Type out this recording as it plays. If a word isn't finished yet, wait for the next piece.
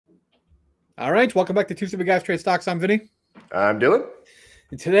All right, welcome back to Two Stupid Guys Trade Stocks. I'm Vinny. I'm Dylan.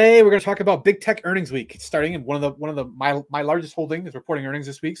 And today we're going to talk about big tech earnings week. It's starting in one of my largest holding is reporting earnings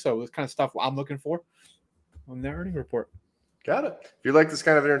this week, so it's kind of stuff I'm looking for on their earnings report. Got it. If you like this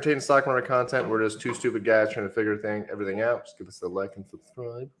kind of entertaining stock market content, we're just two stupid guys trying to figure everything out. Just give us a like and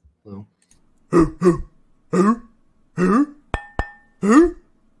subscribe.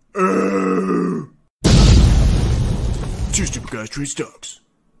 Two Stupid Guys Trade Stocks.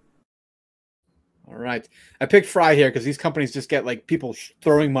 All right. I picked Fry here because these companies just get like people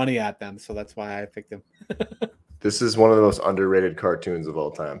throwing money at them. So that's why I picked him. This is one of the most underrated cartoons of all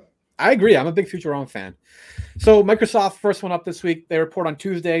time. I agree. I'm a big Futurama fan. So Microsoft, first one up this week. They report on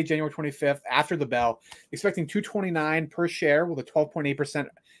Tuesday, January 25th, after the bell, expecting $2.29 per share with a 12.8%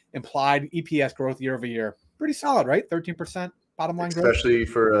 implied EPS growth year over year. Pretty solid, right? 13% bottom line growth. Especially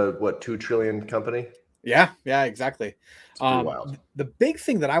for a, $2 trillion company? Yeah, exactly. Wild. The big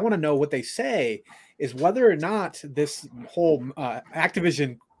thing that I want to know what they say is whether or not this whole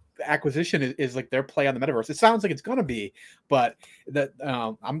Activision acquisition is like their play on the metaverse. It sounds like it's going to be, but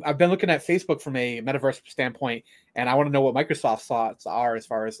I've been looking at Facebook from a metaverse standpoint, and I want to know what Microsoft's thoughts are as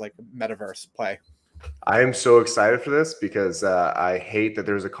far as like metaverse play. I am so excited for this because I hate that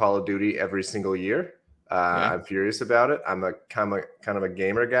there's a Call of Duty every single year. I'm furious about it. I'm a kind of a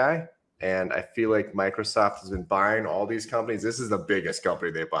gamer guy. And I feel like Microsoft has been buying all these companies. This is the biggest company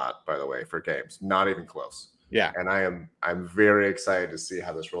they bought, by the way, for games. Not even close. Yeah. And I'm very excited to see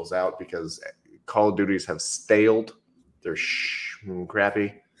how this rolls out because Call of Duties have staled. They're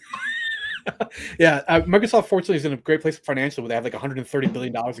crappy. Yeah. Microsoft, fortunately, is in a great place financially where they have like $130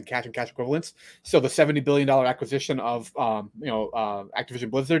 billion in cash and cash equivalents. So the $70 billion acquisition of Activision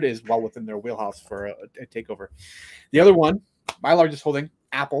Blizzard is well within their wheelhouse for a takeover. The other one, my largest holding,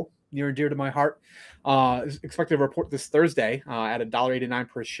 Apple, near and dear to my heart, is expected to report this Thursday at $1.89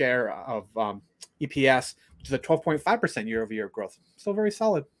 per share of EPS, which is a 12.5% year-over-year growth. Still very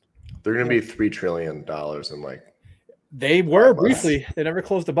solid. They're going to be $3 trillion in like. They were briefly. They never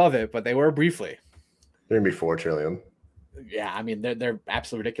closed above it, but they were briefly. They're going to be $4 trillion. Yeah, I mean they're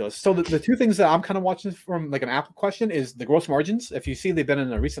absolutely ridiculous. So the two things that I'm kind of watching from like an Apple question is the gross margins. If you see they've been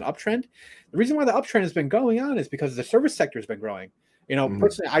in a recent uptrend, the reason why the uptrend has been going on is because the service sector has been growing. You know,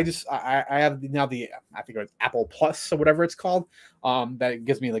 personally, I have now I think it's Apple Plus or whatever it's called. That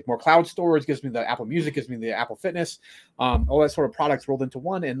gives me like more cloud storage, gives me the Apple Music, gives me the Apple Fitness, all that sort of products rolled into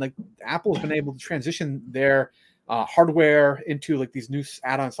one. And like Apple's been able to transition their hardware into like these new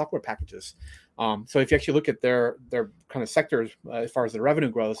add-on software packages. So if you actually look at their kind of sectors as far as the revenue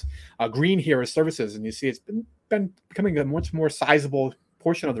grows, green here is services, and you see it's been becoming a much more sizable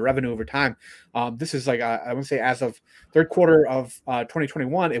portion of the revenue over time. This is like I would say as of third quarter of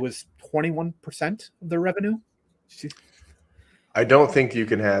 2021, it was 21% of their revenue. I don't think you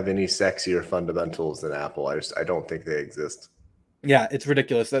can have any sexier fundamentals than Apple. I don't think they exist. Yeah, it's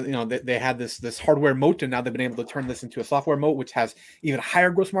ridiculous that they had this hardware moat, and now they've been able to turn this into a software moat, which has even higher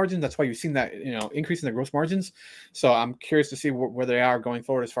gross margins. That's why you've seen that increase in their gross margins. So I'm curious to see where they are going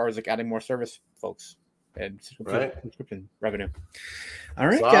forward as far as like adding more service folks and subscription revenue. All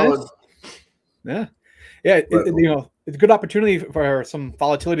right, solid. Guys. Yeah. It's a good opportunity for some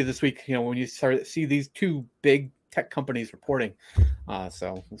volatility this week. When you start to see these two big tech companies reporting.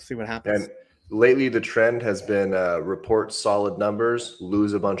 So we'll see what happens. And lately, the trend has been report solid numbers,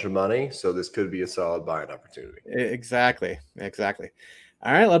 lose a bunch of money. So this could be a solid buying opportunity. Exactly.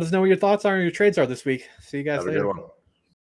 All right, let us know what your thoughts are and your trades are this week. See you guys later. Have a good one.